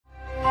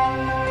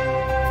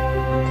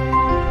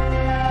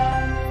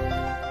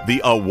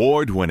The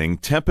award-winning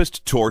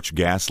Tempest Torch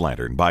gas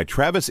lantern by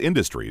Travis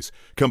Industries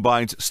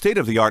combines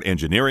state-of-the-art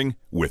engineering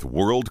with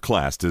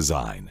world-class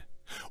design.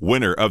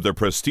 Winner of the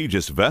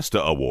prestigious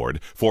Vesta Award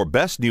for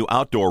Best New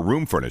Outdoor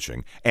Room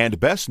Furnishing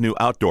and Best New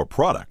Outdoor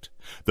Product,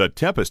 the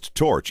Tempest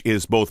Torch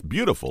is both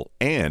beautiful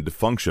and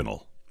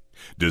functional.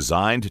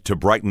 Designed to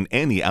brighten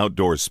any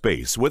outdoor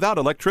space without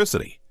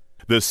electricity,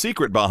 the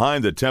secret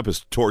behind the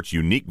Tempest Torch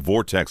unique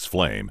vortex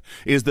flame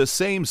is the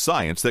same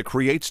science that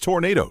creates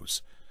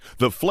tornadoes.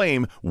 The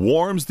flame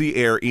warms the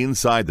air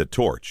inside the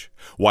torch,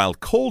 while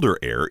colder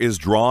air is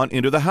drawn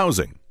into the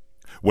housing.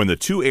 When the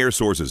two air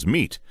sources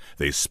meet,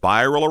 they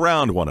spiral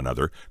around one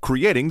another,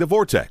 creating the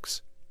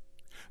vortex.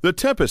 The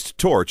Tempest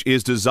Torch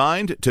is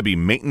designed to be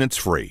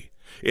maintenance-free.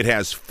 It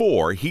has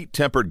 4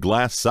 heat-tempered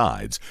glass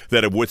sides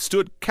that have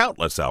withstood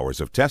countless hours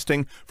of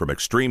testing from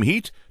extreme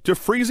heat to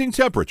freezing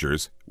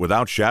temperatures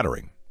without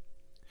shattering.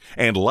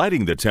 And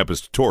lighting the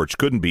Tempest Torch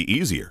couldn't be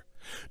easier.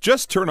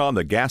 Just turn on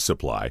the gas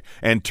supply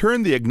and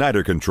turn the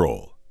igniter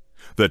control.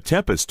 The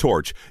Tempest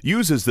Torch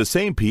uses the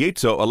same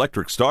piezo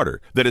electric starter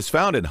that is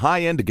found in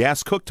high-end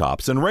gas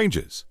cooktops and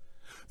ranges.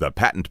 The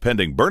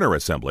patent-pending burner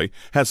assembly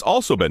has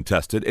also been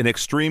tested in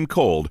extreme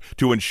cold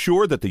to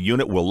ensure that the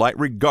unit will light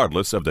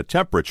regardless of the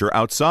temperature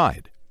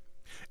outside.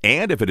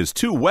 And if it is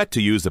too wet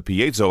to use the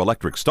piezo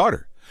electric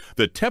starter,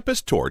 the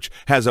Tempest Torch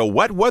has a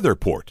wet weather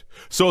port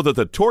so that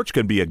the torch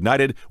can be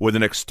ignited with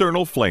an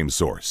external flame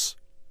source.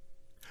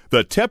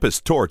 The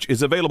Tempest Torch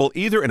is available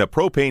either in a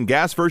propane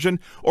gas version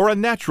or a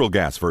natural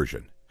gas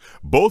version.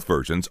 Both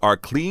versions are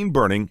clean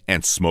burning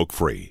and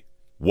smoke-free.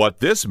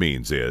 What this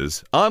means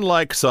is,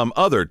 unlike some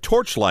other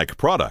torch-like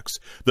products,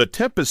 the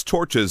Tempest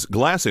Torch's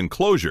glass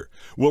enclosure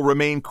will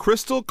remain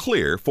crystal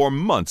clear for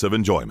months of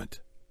enjoyment.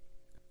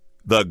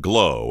 The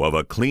glow of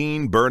a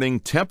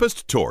clean-burning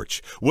Tempest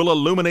Torch will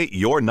illuminate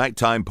your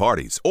nighttime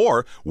parties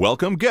or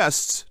welcome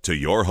guests to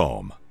your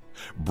home.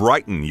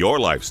 Brighten your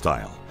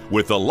lifestyle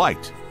with the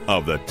light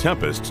of the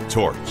Tempest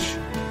Torch.